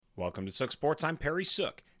Welcome to Sook Sports. I'm Perry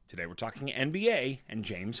Sook. Today we're talking NBA and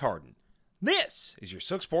James Harden. This is your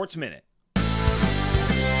Sook Sports Minute.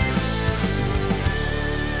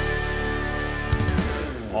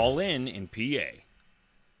 All in PA.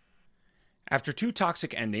 After two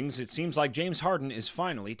toxic endings, it seems like James Harden is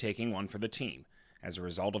finally taking one for the team. As a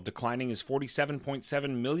result of declining his $47.7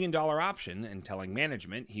 million option and telling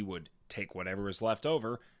management he would take whatever is left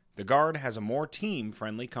over, the guard has a more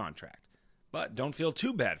team-friendly contract. But don't feel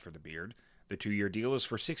too bad for the Beard. The 2-year deal is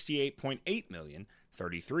for $68.8 million,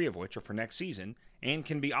 33 of which are for next season, and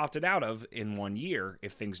can be opted out of in 1 year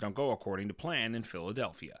if things don't go according to plan in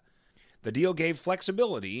Philadelphia. The deal gave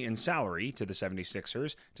flexibility in salary to the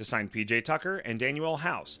 76ers to sign P.J. Tucker and Daniel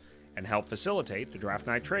House, and help facilitate the draft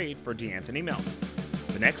night trade for De'Anthony Melton.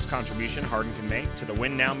 The next contribution Harden can make to the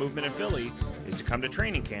Win Now movement in Philly is to come to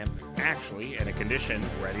training camp actually in a condition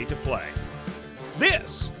ready to play.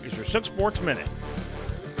 This is your Sook Sports Minute.